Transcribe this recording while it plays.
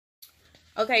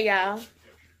Okay, y'all.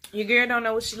 Your girl don't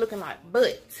know what she looking like,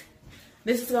 but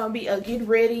this is gonna be a get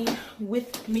ready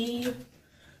with me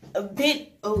a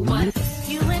bit of what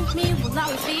you and me will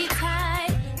always be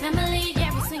tight. Family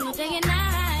every single day and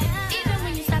night. Even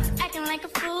when you start acting like a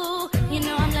fool, you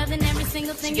know I'm loving every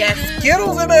single thing you do.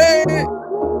 Skittles in it.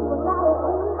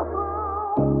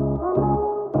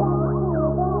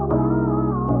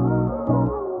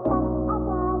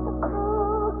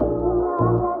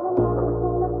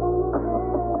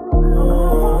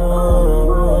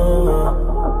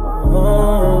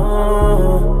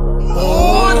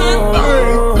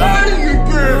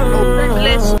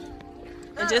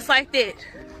 Just like that,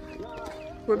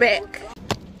 we're back.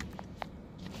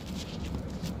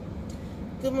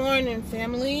 Good morning,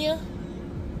 family.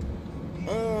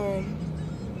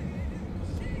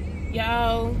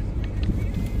 Y'all,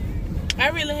 I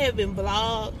really haven't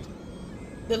vlogged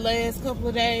the last couple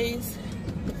of days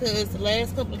because the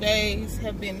last couple of days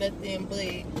have been nothing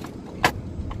but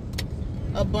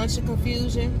a bunch of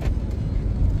confusion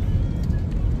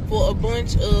for a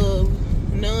bunch of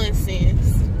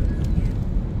nonsense.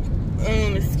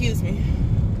 Excuse me,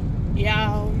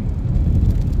 y'all.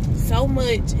 So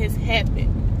much has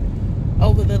happened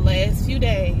over the last few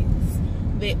days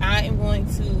that I am going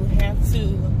to have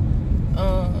to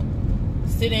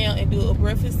sit down and do a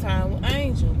breakfast time with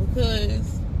Angel,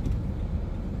 because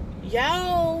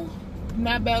y'all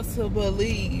not about to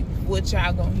believe what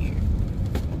y'all gonna hear.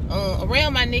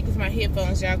 Around my neck is my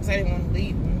headphones, y'all, because I didn't want to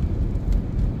leave them.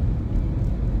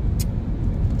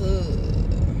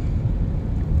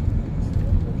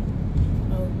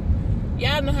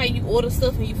 Y'all know how you order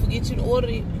stuff and you forget you ordered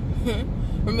it?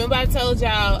 Remember I told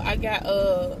y'all I got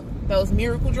those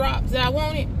miracle drops that I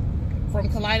wanted from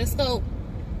Kaleidoscope,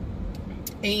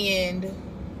 and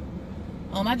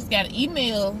I just got an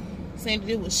email saying that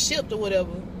it was shipped or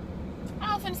whatever.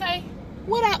 I was finna say,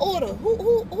 what I order? Who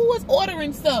was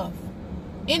ordering stuff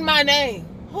in my name?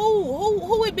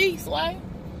 Who it be, Sway?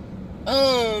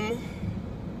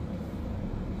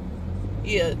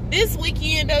 Yeah, this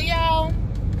weekend though, y'all,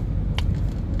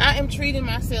 I am treating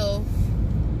myself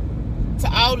to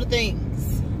all the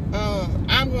things.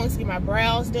 I'm going to get my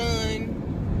brows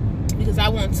done because I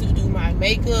want to do my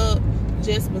makeup,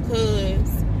 just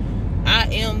because I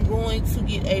am going to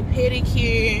get a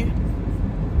pedicure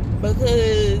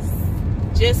because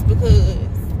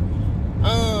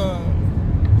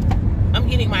I'm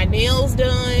getting my nails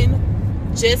done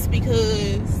just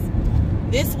because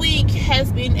this week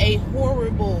has been a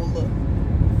horrible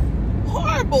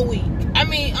week. I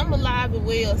mean, I'm alive and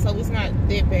well, so it's not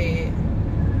that bad.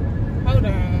 Hold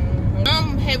on.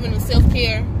 I'm having a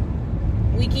self-care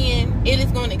weekend. It is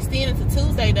going to extend into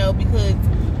Tuesday, though, because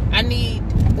I need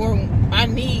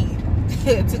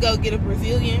to go get a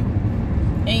Brazilian.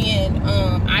 And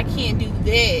I can't do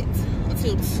that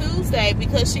until Tuesday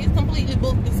because she's completely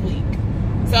booked this week.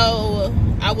 So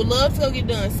I would love to go get it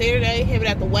done Saturday, have it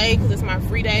out the way, because it's my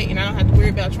free day and I don't have to worry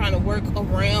about trying to work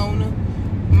around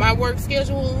my work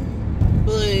schedule.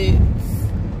 But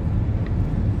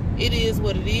it is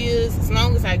what it is. As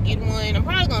long as I get one, I'm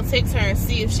probably gonna text her and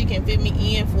see if she can fit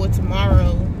me in for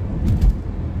tomorrow,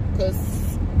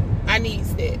 because I need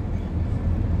that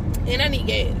and I need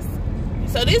gas.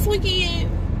 So this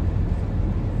weekend,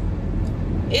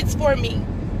 it's for me.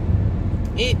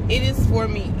 It is for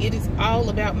me. It is all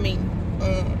about me.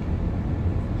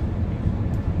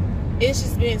 It's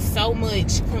just been so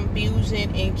much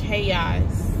confusion and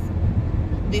chaos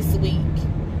this week.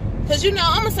 Because, you know,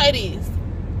 I'm going to say this.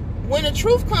 When the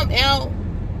truth comes out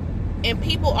and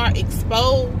people are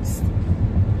exposed,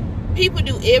 people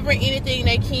do anything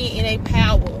they can in their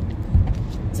power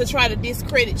to try to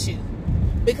discredit you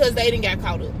because they didn't got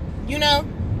caught up. You know?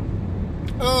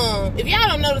 If y'all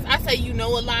don't notice, I say you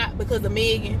know a lot because of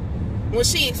Megan. When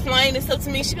she explained this stuff to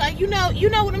me, she be like, you know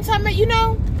what I'm talking about, you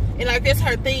know? And like, that's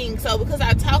her thing. So because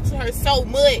I talk to her so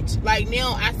much, like,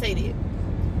 now I say that.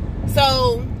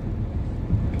 So,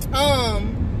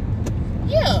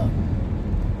 yeah.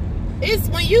 It's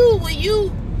when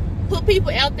you put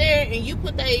people out there and you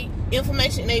put their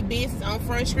information, their business on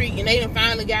Front Street, and they done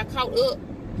finally got caught up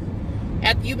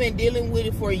after you've been dealing with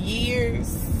it for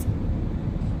years,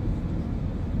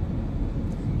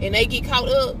 and they get caught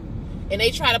up and they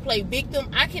try to play victim.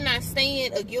 I cannot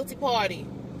stand a guilty party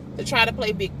to try to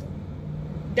play victim.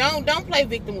 Don't play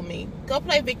victim with me. Go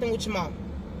play victim with your mama.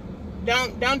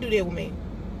 Don't do that with me.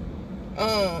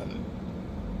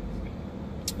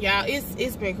 Y'all,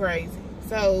 it's been crazy.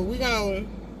 So we're gonna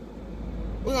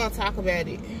talk about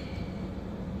it.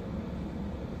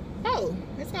 Oh,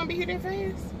 it's gonna be here that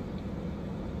fast?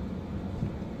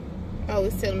 Oh,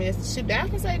 it's telling me it's the shoot. I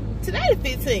can say today the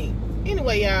 15th.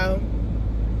 Anyway, y'all,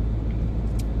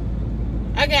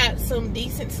 I got some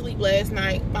decent sleep last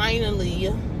night. Finally,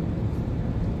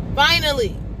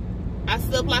 I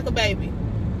slept like a baby.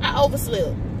 I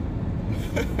overslept.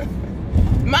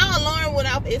 My alarm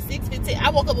went off at 6:15. I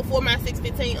woke up before my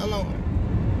 6:15 alarm.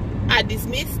 I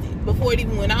dismissed it before it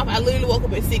even went off. I literally woke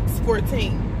up at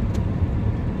 6:14.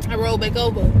 I rolled back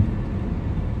over.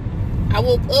 I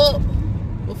woke up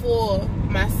before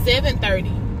my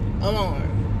 7:30 alarm.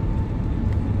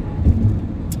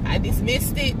 I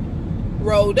dismissed it,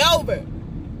 rolled over.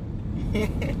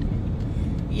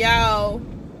 Y'all,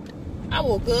 I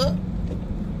woke up.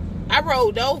 I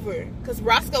rolled over because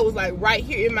Roscoe was like right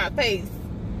here in my face.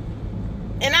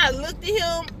 And I looked at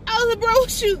him. I was like, bro,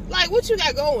 shoot, like, what you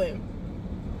got going?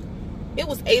 It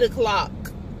was 8 o'clock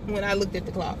when I looked at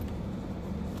the clock.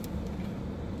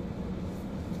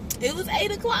 It was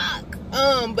 8 o'clock.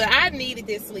 But I needed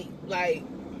this sleep. Like,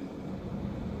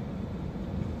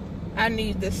 I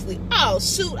needed this sleep. Oh,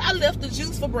 shoot, I left the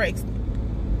juice for breakfast.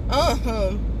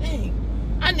 Dang.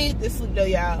 I need this sleep, though,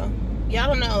 y'all. Y'all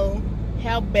don't know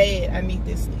how bad I need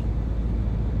this sleep.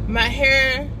 My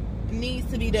hair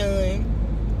needs to be done.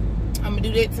 I'm gonna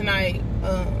do that tonight,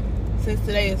 since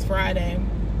today is Friday.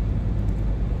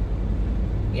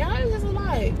 Y'all, it's just a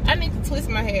lot. I need to twist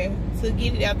my hair to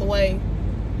get it out the way.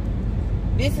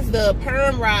 This is the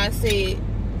perm rod set.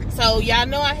 So y'all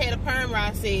know I had a perm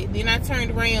rod set. Then I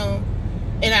turned around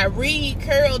and I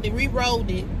re-curled it,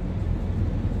 re-rolled it.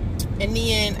 And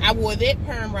then I wore that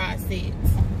perm rod set.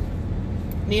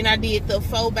 Then I did the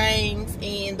faux bangs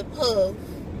and the puff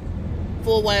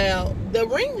for a while. The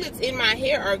ringlets in my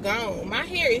hair are gone. My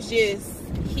hair is just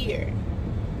here.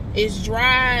 It's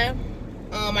dry.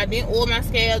 I didn't oil my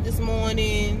scalp this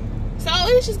morning. So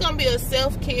it's just gonna be a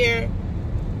self-care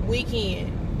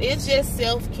weekend. It's just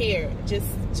self-care. Just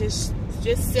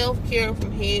self-care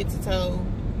from head to toe.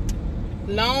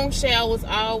 Long showers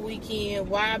all weekend.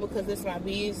 Why? Because it's my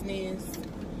business.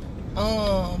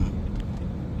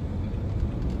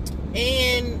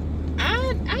 And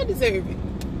I deserve it.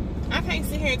 I can't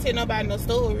sit here and tell nobody no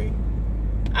story.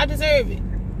 I deserve it.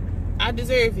 I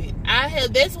deserve it.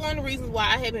 That's one of the reasons why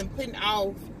I have been putting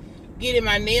off getting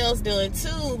my nails done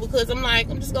too, because I'm like,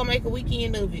 I'm just gonna make a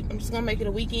weekend of it. I'm just gonna make it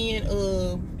a weekend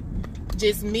of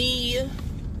just me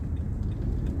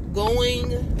going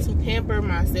to pamper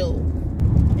myself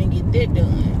and get that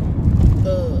done.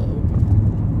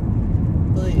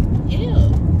 But yeah,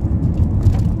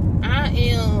 I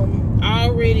am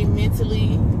already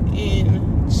mentally in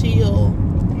chill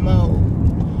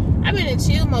mode. I've been in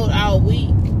chill mode all week.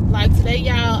 Like today,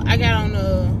 y'all, I got on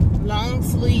a long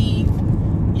sleeve,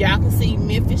 y'all can see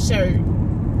Memphis shirt,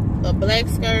 a black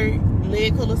skirt,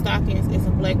 leg color stockings, and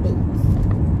some black boots.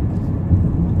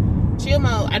 Chill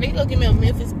mode. I need to go get me a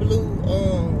Memphis blue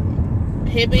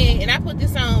headband, and I put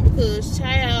this on because,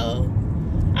 child,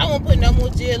 I won't put no more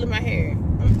gel in my hair.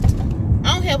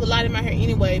 I don't have a lot in my hair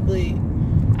anyway, but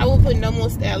I won't put no more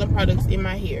styling products in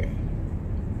my hair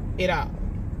at all.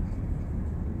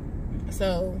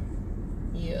 So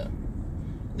yeah,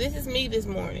 this is me this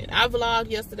morning. I vlogged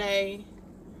yesterday,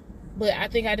 but I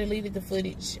think I deleted the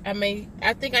footage. I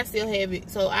think I still have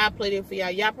it, so I'll play that for y'all.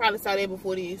 Y'all probably saw that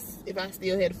before this if I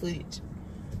still had the footage.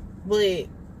 But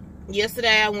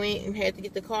yesterday I went and had to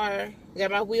get the car,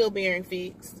 got my wheel bearing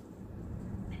fixed.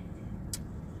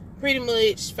 Pretty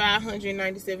much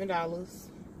 $597.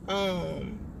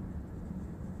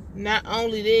 Not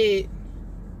only that,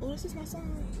 oh, is this my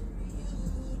song?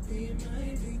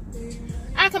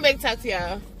 I'll come back and talk to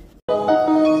y'all.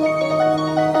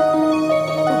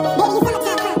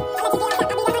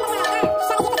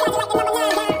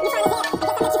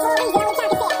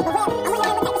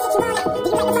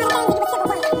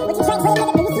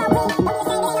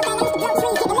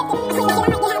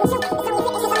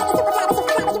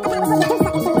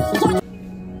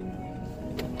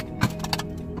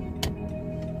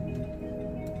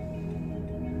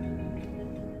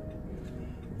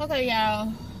 Okay,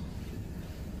 y'all.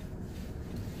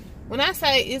 When I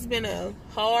say it's been a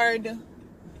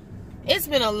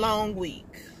long week.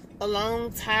 A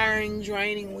long, tiring,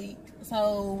 draining week.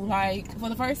 So, like, for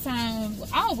the first time,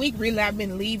 all week, really, I've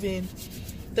been leaving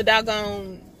the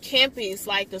doggone campus,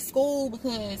 like the school,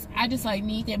 because I just, like,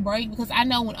 need that break. Because I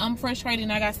know when I'm frustrated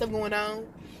and I got stuff going on,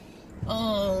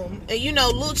 and, you know,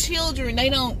 little children, they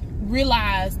don't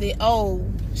realize that, oh,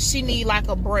 she need, like,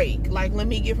 a break. Like, let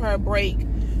me give her a break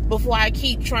before I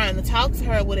keep trying to talk to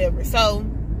her or whatever. So,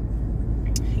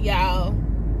 y'all,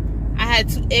 I had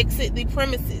to exit the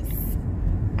premises.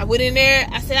 I went in there.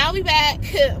 I said, I'll be back.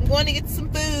 I'm going to get some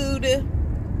food.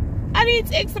 I need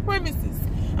to exit the premises.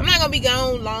 I'm not gonna be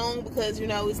gone long because, you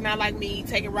know, it's not like me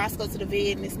taking Roscoe to the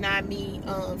vet, and it's not me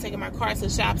taking my car to the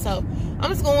shop. So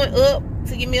I'm just going up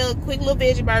to get me a quick little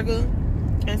veggie burger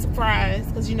and some fries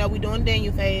because, you know, we're doing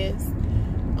Daniel fast.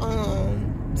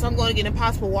 So I'm going to get an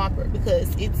Impossible Whopper because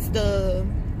it's the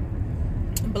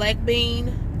black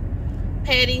bean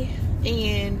patty,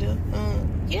 and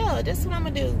yeah, that's what I'm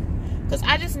gonna do because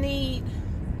I just need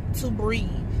to breathe.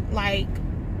 Like,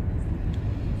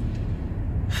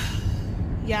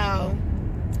 y'all,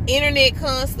 internet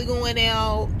constantly going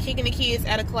out, kicking the kids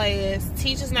out of class,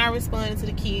 teachers not responding to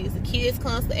the kids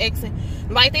constantly asking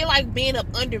like they like being up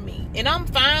under me, and I'm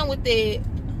fine with that,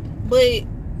 but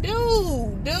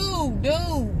dude,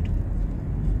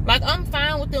 like, I'm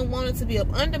fine with them wanting to be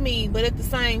up under me, but at the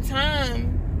same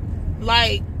time,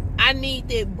 like, I need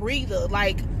that breather.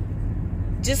 Like,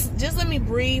 just let me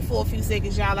breathe for a few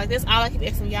seconds, y'all. Like, that's all I keep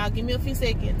asking y'all. Give me a few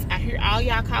seconds. I hear all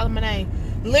y'all calling my name.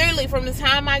 Literally, from the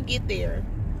time I get there,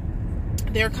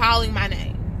 they're calling my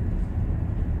name.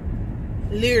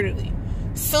 Literally.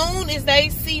 Soon as they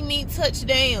see me touch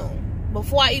down,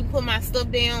 before I even put my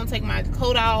stuff down, take my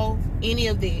coat off, any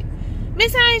of that,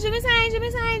 Miss Angel,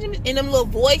 and them little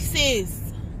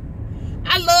voices.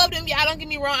 I love them, y'all. Don't get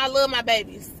me wrong. I love my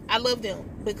babies. I love them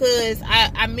because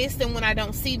I miss them when I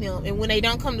don't see them, and when they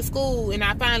don't come to school and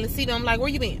I finally see them, I'm like, where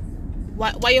you been?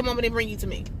 Why your mama didn't bring you to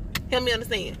me? Help me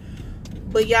understand.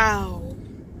 But y'all,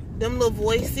 them little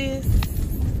voices,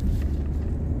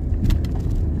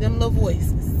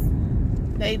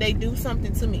 they do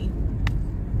something to me.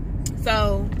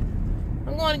 So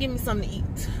I'm going to give me something to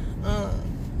eat.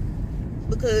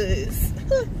 Because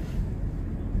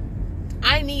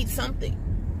I need something.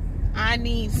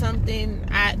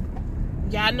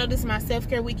 Y'all know this is my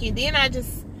self-care weekend. Then I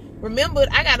just remembered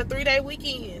I got a 3-day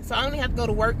weekend, so I only have to go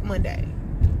to work Monday.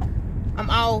 I'm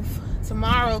off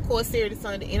tomorrow, of course, Saturday,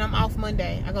 Sunday, and I'm off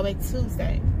Monday. I go back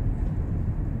Tuesday.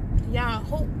 Y'all,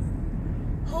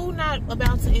 who not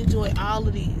about to enjoy all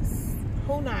of this?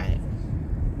 Who not?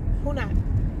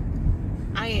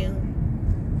 I am.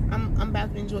 I'm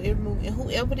about to enjoy every move. And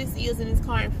whoever this is in this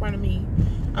car in front of me,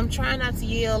 I'm trying not to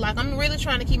yell. Like, I'm really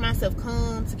trying to keep myself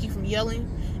calm to keep from yelling.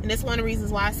 And that's one of the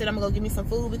reasons why I said I'm going to go get me some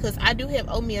food, because I do have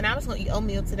oatmeal. And I was going to eat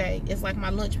oatmeal today. It's like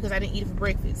my lunch because I didn't eat it for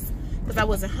breakfast. Because I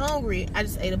wasn't hungry. I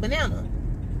just ate a banana.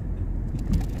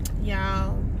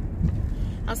 Y'all,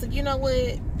 I was like, you know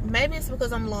what? Maybe it's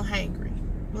because I'm a little hangry.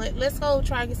 Let's go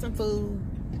try to get some food.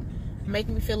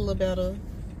 Making me feel a little better.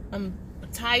 I'm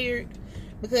tired.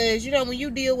 Because, you know, when you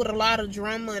deal with a lot of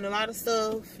drama and a lot of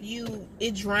stuff,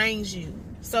 it drains you.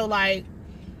 So, like,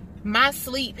 my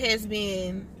sleep has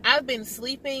been, I've been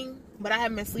sleeping, but I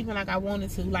haven't been sleeping like I wanted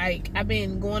to. Like, I've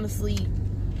been going to sleep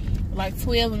like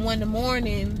 12 and 1 in the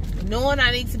morning, knowing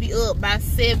I need to be up by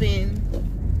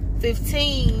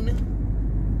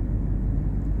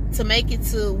 7:15 to make it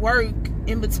to work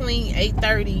in between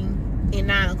 8:30 and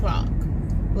 9 o'clock.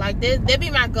 Like, that'd be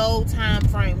my goal time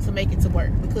frame to make it to work,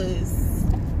 because,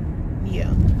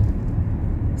 yeah.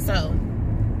 So,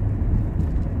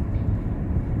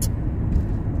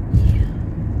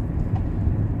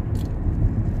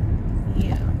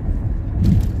 yeah.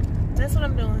 That's what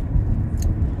I'm doing.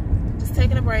 Just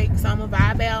taking a break. So I'm gonna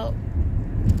vibe out.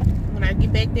 When I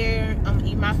get back there, I'm gonna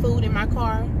eat my food in my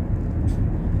car.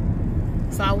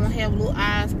 So I won't have little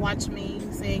eyes watching me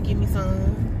saying, give me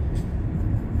some.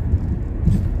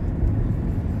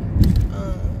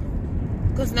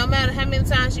 Because no matter how many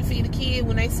times you feed a kid,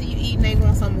 when they see you eating, they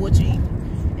want something what you eat.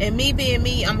 And me being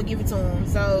me, I'm going to give it to them.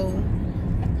 So,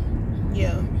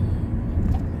 yeah.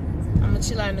 I'm going to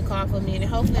chill out in the car for a minute.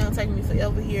 Hopefully, it don't take me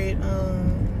forever here at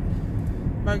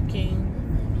Burger King.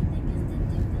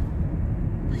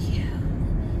 But, yeah.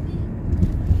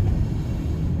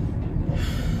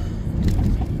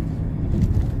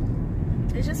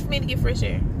 It's just for me to get fresh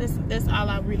air. That's all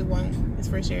I really want, is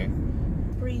fresh air.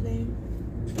 Breathing.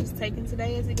 Just taking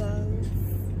today as it goes,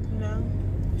 you know,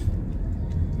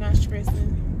 not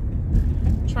stressing,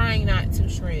 trying not to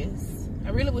stress.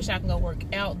 I really wish I could go work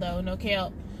out though, no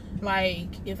cap. Like,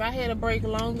 if I had a break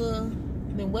longer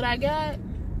than what I got,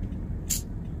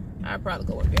 I'd probably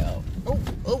go work out. Oh.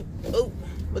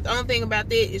 But the only thing about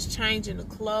that is changing the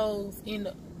clothes in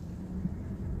the...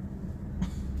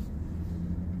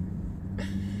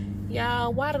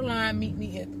 Y'all, why the line meet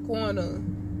me at the corner?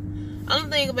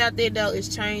 Only thing about that though is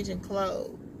changing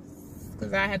clothes,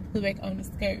 because I have to put back on the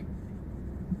skirt.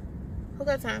 Who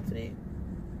got time for that?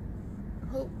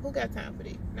 Who got time for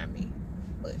that? Not me.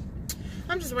 But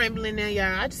I'm just rambling now,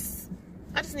 y'all. I just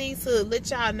need to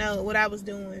let y'all know what I was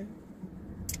doing.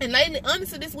 And lately,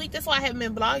 honestly, this week, that's why I haven't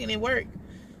been vlogging at work,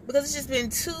 because it's just been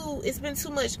too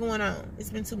much going on.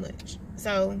 It's been too much.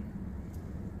 So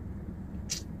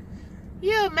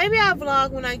yeah, maybe I'll vlog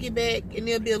when I get back and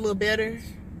it'll be a little better.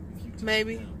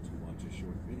 Maybe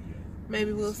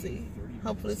we'll see.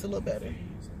 Hopefully it's a little better.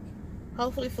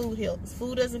 Hopefully food helps.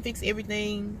 Food doesn't fix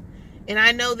everything, and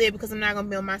I know that because I'm not gonna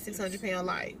be on my 600-pound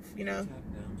life, you know.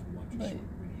 But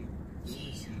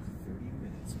yeah.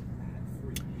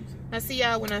 I see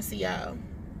y'all when I see y'all.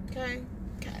 Okay.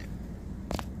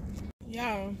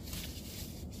 Y'all,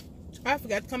 I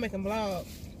forgot to come back and vlog.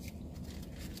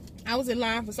 I was in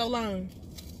line for so long.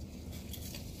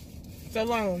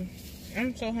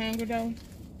 I'm so hungry though.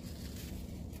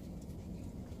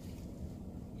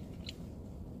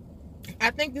 I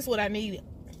think this is what I needed.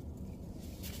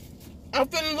 I'm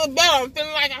feeling a little better. I'm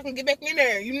feeling like I can get back in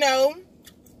there, you know.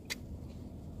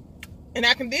 And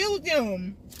I can deal with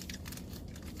them.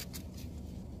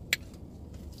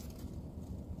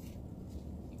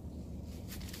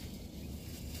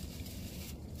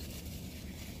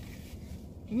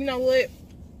 You know what?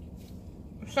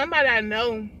 Somebody I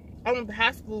know, I went to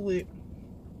high school with,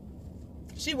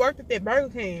 she worked at that Burger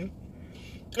King.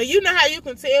 And you know how you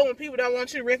can tell when people don't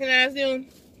want you to recognize them?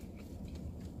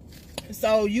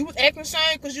 So you was acting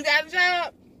ashamed because you got a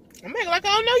job? I'm acting like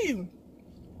I don't know you.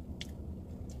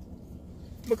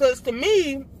 Because to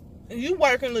me, you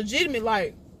working legitimate.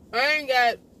 Like, I ain't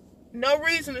got no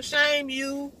reason to shame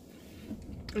you.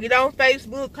 Get on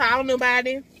Facebook, call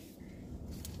nobody.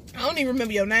 I don't even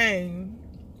remember your name.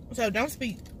 So don't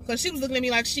speak. Because she was looking at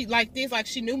me like she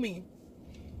knew me.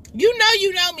 You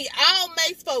know me. All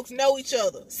Mace folks know each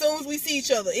other. As soon as we see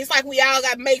each other. It's like we all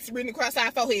got Mace written across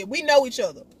our forehead. We know each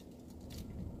other.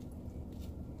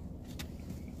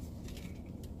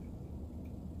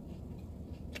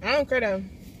 I don't care though.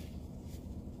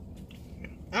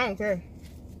 I don't care.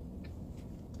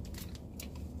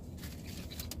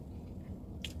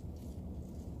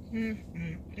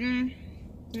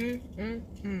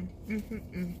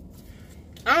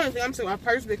 I don't think I'm seeing my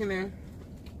purse back in there.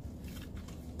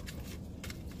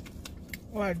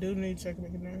 Oh, I do need to check it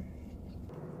back in there.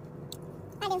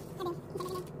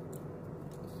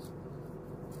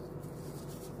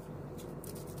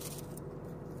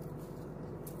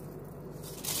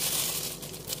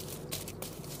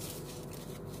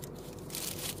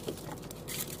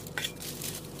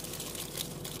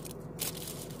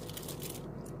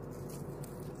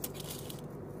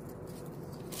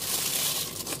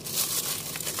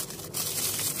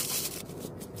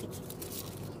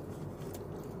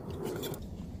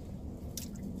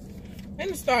 And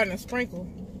it's starting to sprinkle.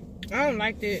 I don't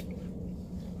like that.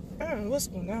 I don't know what's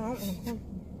going on.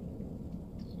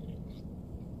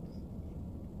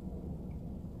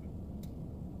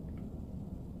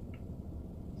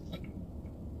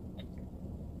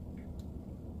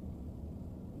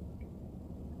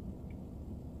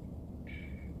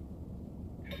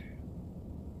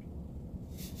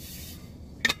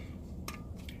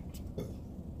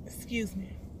 Excuse me.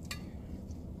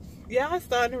 Yeah, it's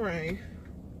starting to rain.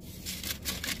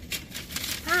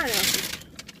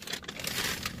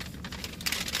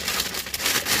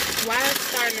 Why it's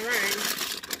starting to rain?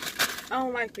 I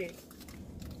don't like that.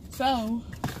 So,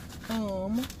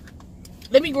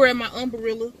 let me grab my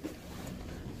umbrella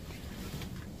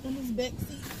in this back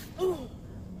seat. Oh.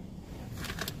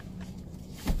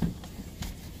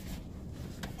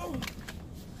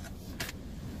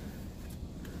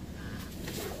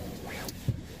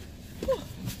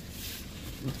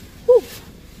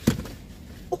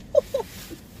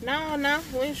 No,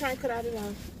 we ain't trying to cut out it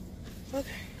all.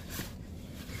 Okay.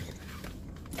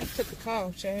 I took the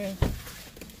call, Chad.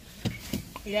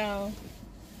 Y'all.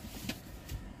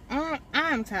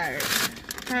 I'm tired.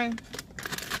 Okay.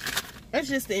 That's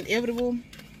just the inevitable.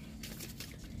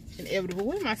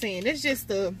 What am I saying? That's just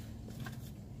the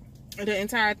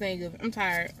entire thing of I'm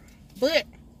tired. But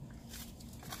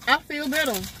I feel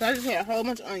better. So I just had a whole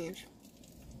bunch of onions.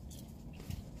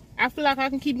 I feel like I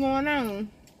can keep going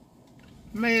on.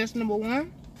 Mask number 1.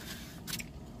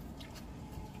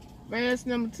 Mask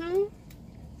number 2.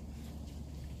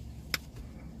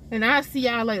 And I'll see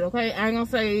y'all later, okay? I ain't gonna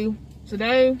say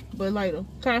today, but later,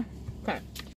 okay? Okay.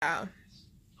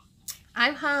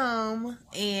 I'm home,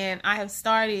 and I have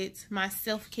started my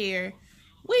self-care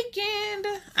weekend.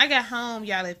 I got home,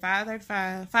 y'all, at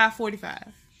 5:35,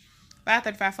 5:45.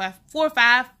 5:35,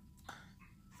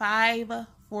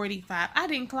 5:45. I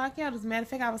didn't clock out. As a matter of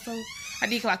fact, I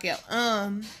did clock out.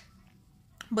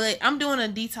 But I'm doing a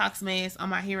detox mask on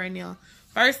my hair right now.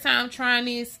 First time trying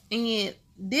this, and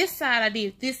this side I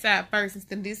did this side first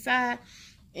instead of this side,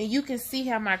 and you can see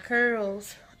how my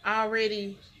curls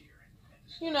already,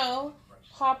 you know,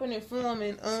 popping and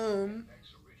forming.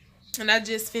 And I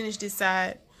just finished this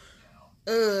side.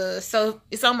 So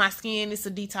it's on my skin. It's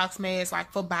a detox mask,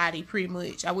 like for body, pretty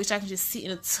much. I wish I could just sit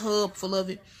in a tub full of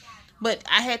it, but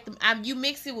I had to. You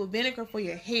mix it with vinegar for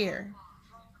your hair.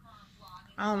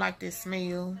 I don't like this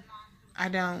smell. I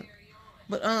don't.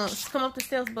 But come up the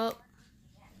steps, Buck.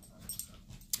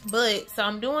 But so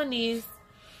I'm doing this.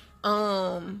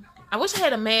 I wish I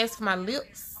had a mask for my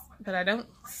lips, but I don't.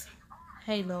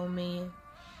 Hey, little man.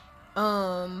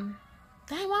 Dang,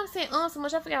 why I'm saying so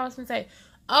much? I forgot what I was gonna say.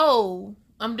 Oh,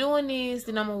 I'm doing this,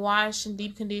 then I'm gonna wash and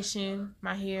deep condition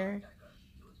my hair,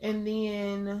 and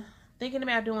then thinking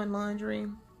about doing laundry,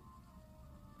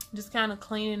 just kind of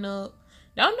cleaning up.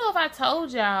 Don't know if I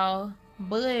told y'all,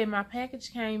 but my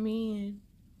package came in.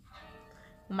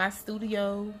 My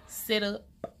studio set up.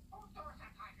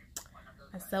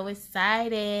 I'm so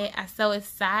excited.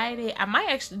 I might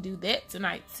actually do that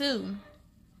tonight too.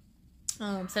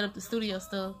 Set up the studio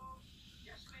stuff.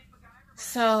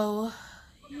 So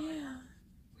yeah,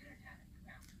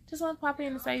 just want to pop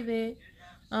in and say that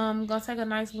I'm gonna take a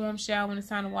nice warm shower when it's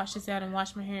time to wash this out and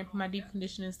wash my hair and put my deep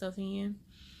conditioner and stuff in.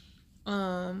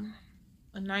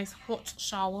 A nice hot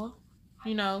shower,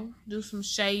 you know, do some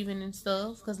shaving and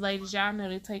stuff, because ladies, y'all know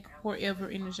they take forever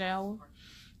in the shower.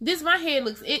 My hair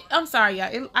looks, I'm sorry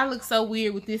y'all, I look so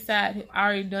weird with this side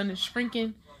already done the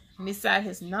shrinking and this side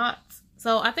has not.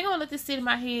 So I think I'm gonna let this sit in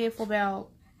my head for about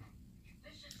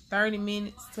 30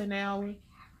 minutes to an hour.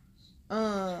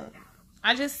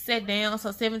 I just sat down,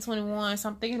 so 7:21, so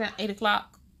I'm thinking about 8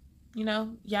 o'clock. You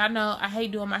know, y'all know I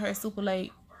hate doing my hair super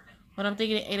late, but I'm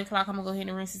thinking at 8 o'clock I'm gonna go ahead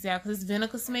and rinse this out, because it's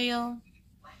vinegar smell.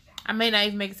 I may not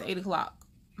even make it to 8 o'clock.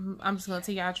 I'm just gonna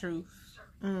tell y'all the truth.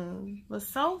 But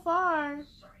so far,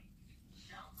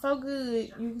 so good.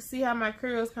 You can see how my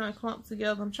curls kind of clump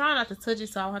together. I'm trying not to touch it,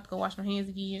 so I'll have to go wash my hands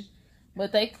again.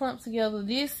 But they clump together.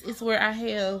 This is where I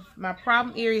have my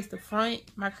problem area, is the front.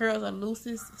 My curls are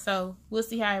loosest, so we'll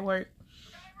see how it works.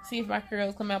 See if my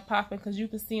curls come out popping, because you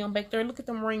can see them back there. Look at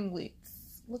them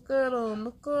ringlets. Look at them.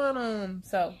 Look at them.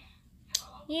 So,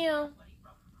 yeah.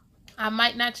 I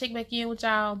might not check back in with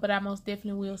y'all, but I most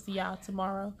definitely will see y'all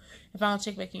tomorrow if I don't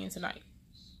check back in tonight.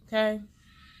 Okay?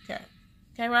 Okay.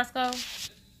 Okay, Roscoe?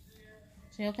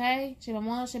 She okay? She my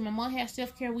mom has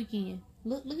self-care weekend.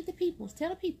 Look at the peoples. Tell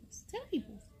the peoples. Tell the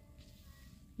peoples.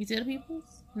 You tell the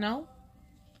peoples? No?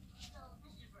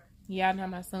 Yeah, I know how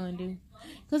my son do.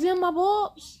 Because you're my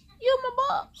bobs. You're my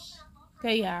bobs.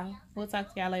 Okay, y'all. We'll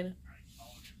talk to y'all later.